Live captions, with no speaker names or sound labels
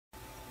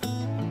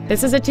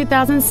This is a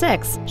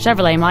 2006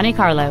 Chevrolet Monte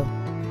Carlo.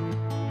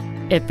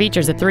 It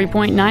features a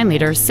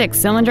 3.9-liter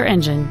six-cylinder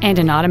engine and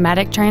an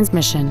automatic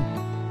transmission.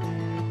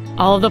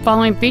 All of the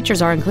following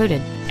features are included: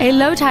 a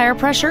low tire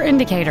pressure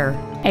indicator,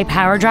 a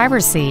power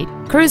driver's seat,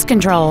 cruise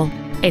control,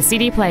 a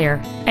CD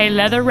player, a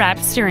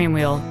leather-wrapped steering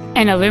wheel,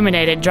 an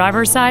illuminated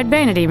driver's side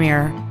vanity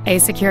mirror, a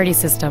security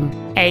system,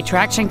 a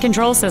traction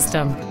control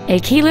system, a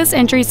keyless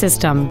entry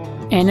system,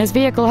 and this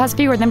vehicle has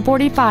fewer than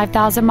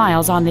 45,000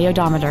 miles on the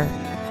odometer.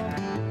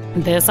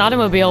 This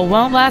automobile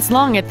won't last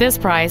long at this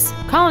price.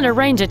 Call and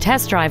arrange a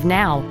test drive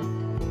now.